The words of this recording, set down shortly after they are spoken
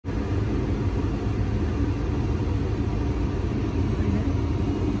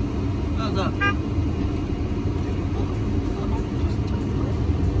What's up?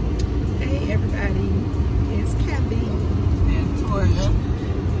 Hey everybody, it's Kelly And Toya.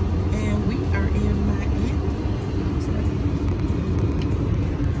 and we are in Miami.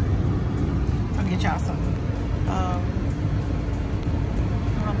 I'll get y'all some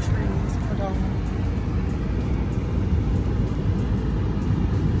palm trees. Hold on.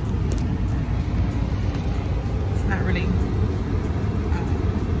 It's not really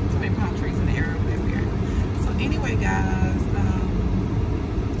so many palm trees in the area where we are. So anyway, guys,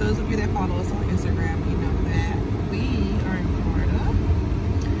 those of you that follow us on Instagram, you know that we are in Florida,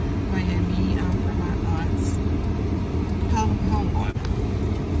 Miami, for my aunt's home.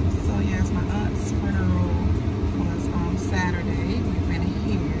 So yes, my aunt's funeral was on Saturday. We've been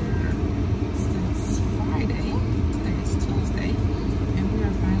here since Friday. Today is Tuesday, and we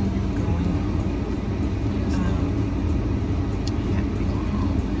are finally going home. We have to be going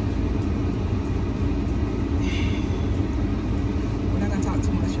home. We're not gonna talk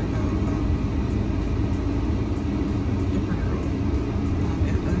too much about the funeral.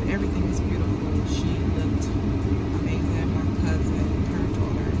 Everything is beautiful. She looked amazing. My cousin, her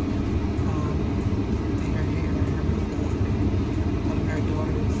daughter, did her hair and her makeup. One of her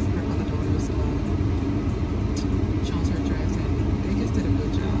daughters, her other daughters, chose her dress, and they just did a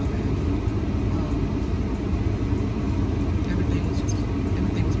good job. And everything was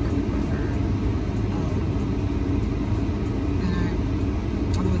perfect for her. And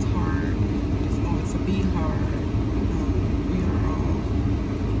although it's hard, it's going to be hard. We are all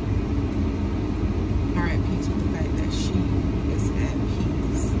at peace with the fact that she is at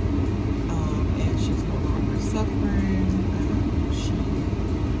peace, and she's no longer suffering. She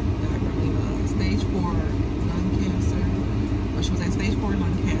died from stage 4 lung cancer. Well, she was at stage 4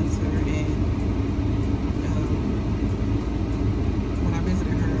 lung cancer, and when I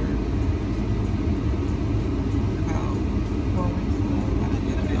visited her about 4 weeks ago,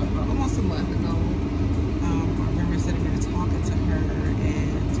 almost a month ago, I remember sitting there talking to her,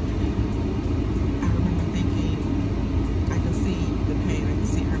 and I remember thinking, I can see the pain, I can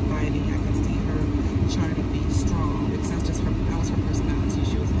see her fighting, I can see her trying to be strong, because that was her personality.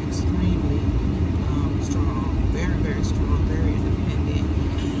 She was extremely strong, very, very strong, very independent,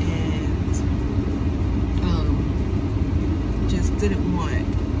 and just didn't want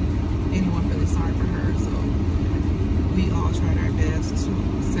anyone feeling sorry for her. So we all tried our best to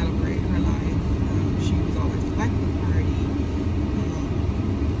celebrate her life. She was always the black of the party.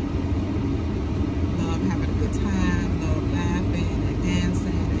 Love having a good time, love laughing and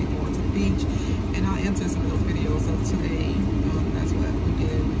dancing and going to the beach. And I'll enter some of those videos of today. That's what we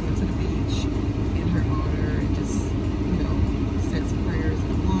did. We went to the beach in her honor and just, said some prayers in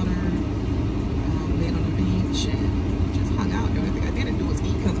the water, laid on the beach and just hung out. The only thing I didn't do was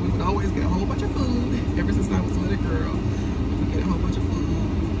eat, because we would always get a whole bunch of food. Ever since I was a little girl, we would get a whole bunch of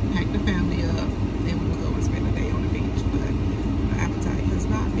food, pack the family up, then we would go and spend the day on the beach. But my appetite has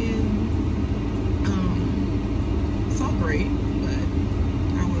not been so great, but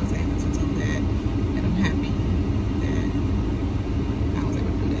I was able to do that, and I'm happy that I was able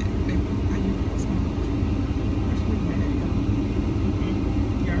to do that. Baby, how you doing? What's going on?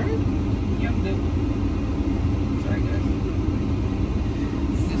 You alright? Yeah, I'm good. Sorry, guys.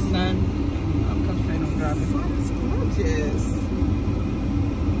 The sun, I'm concentrating on driving. The sun is gorgeous.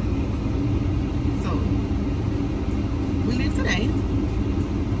 So, we leave today.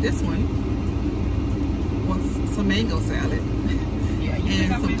 This one was some mango salad Yeah, you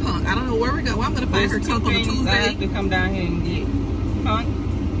and some conch. I don't know where we go. I'm going to find her conch on a I Tuesday. have to come down here and get conch,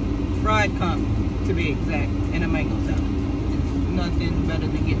 fried conch to be exact, and a mango salad. It's nothing better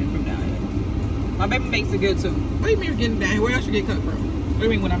than getting it from down here. My baby makes it good too. What do you mean you're getting down here? Where else you get cut from? What do you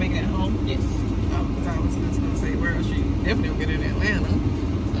mean when I make it at home? Yes. Oh, because I was just going to say where else you definitely will get it in Atlanta.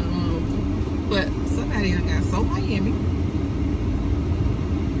 But somebody done got so Miami.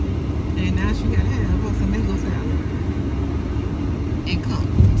 And now she got to have some mango salad. And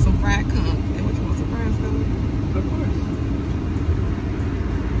conch. Some fried conch. And what you want, some fried salad? Of course.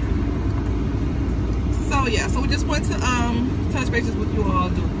 So yeah, so we just want to touch bases with you all,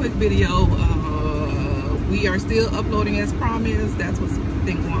 do a quick video. We are still uploading as promised. That's what's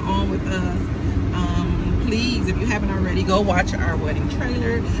been going on with us. Please, if you haven't already, go watch our wedding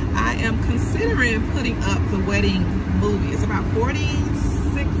trailer. I am considering putting up the wedding movie. It's about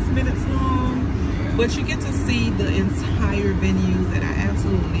 46 minutes long, but you get to see the entire venue that I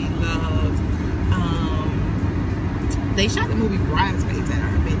absolutely love. They shot the movie Bridesmaids at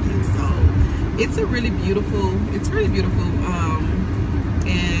our venue, so it's really beautiful.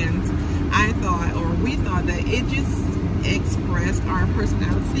 And I thought, or we thought, that it just expressed our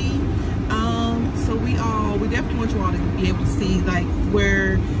personality. so we definitely want you all to be able to see like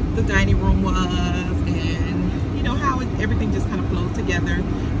where the dining room was, and you know how everything just kind of flowed together,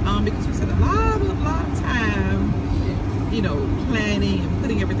 because we spent a lot of time, you know, planning and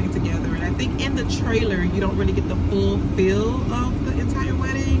putting everything together. And I think in the trailer you don't really get the full feel of the entire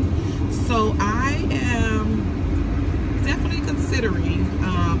wedding. So I am definitely considering,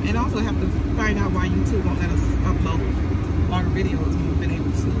 and also have to find out why YouTube won't let us upload longer videos when we've been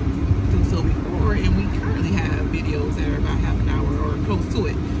able to do so before. And we currently have videos that are about half an hour or close to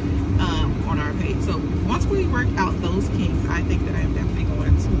it on our page. So once we work out those kinks, I think that I am definitely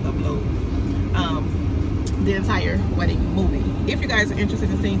going to upload the entire wedding movie. If you guys are interested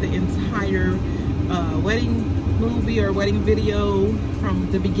in seeing the entire wedding movie or wedding video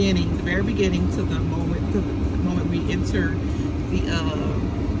from the beginning, the very beginning, to the moment we enter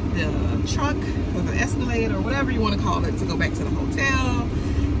the truck or the Escalade or whatever you want to call it to go back to the hotel,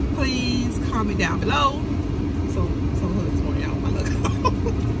 please comment down below. So hood this morning, y'all. My look.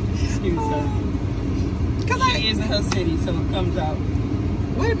 Excuse her. Because she is in her city, so it comes out.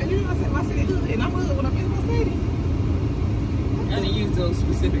 Wait a minute, you know I said my city hood, and I'm hood when I'm in my city. I didn't use those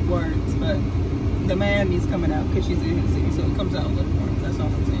specific words, but the Miami's coming out because she's in her city, so it comes out a little more. That's all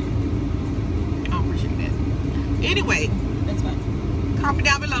I'm saying. I appreciate that. Anyway, that's fine. Comment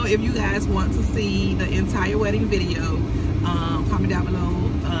down below if you guys want to see the entire wedding video. Comment down below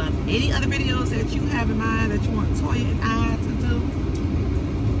any other videos that you have in mind that you want Toya and I to do.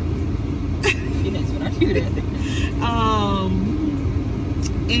 That's what I do that.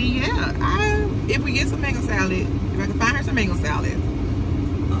 And yeah, if we get some mango salad, if I can find her some mango salad,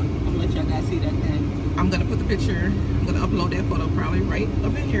 I'm gonna let y'all guys see that thing. I'm gonna put the picture, I'm gonna upload that photo probably right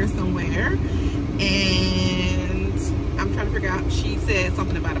up in here somewhere. And I'm trying to figure out, she said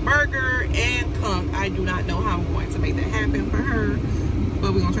something about a burger and conch. I do not know how I'm going to make that happen for her,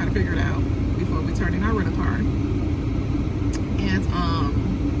 but we're gonna try to figure it out before we turn in our rental car. And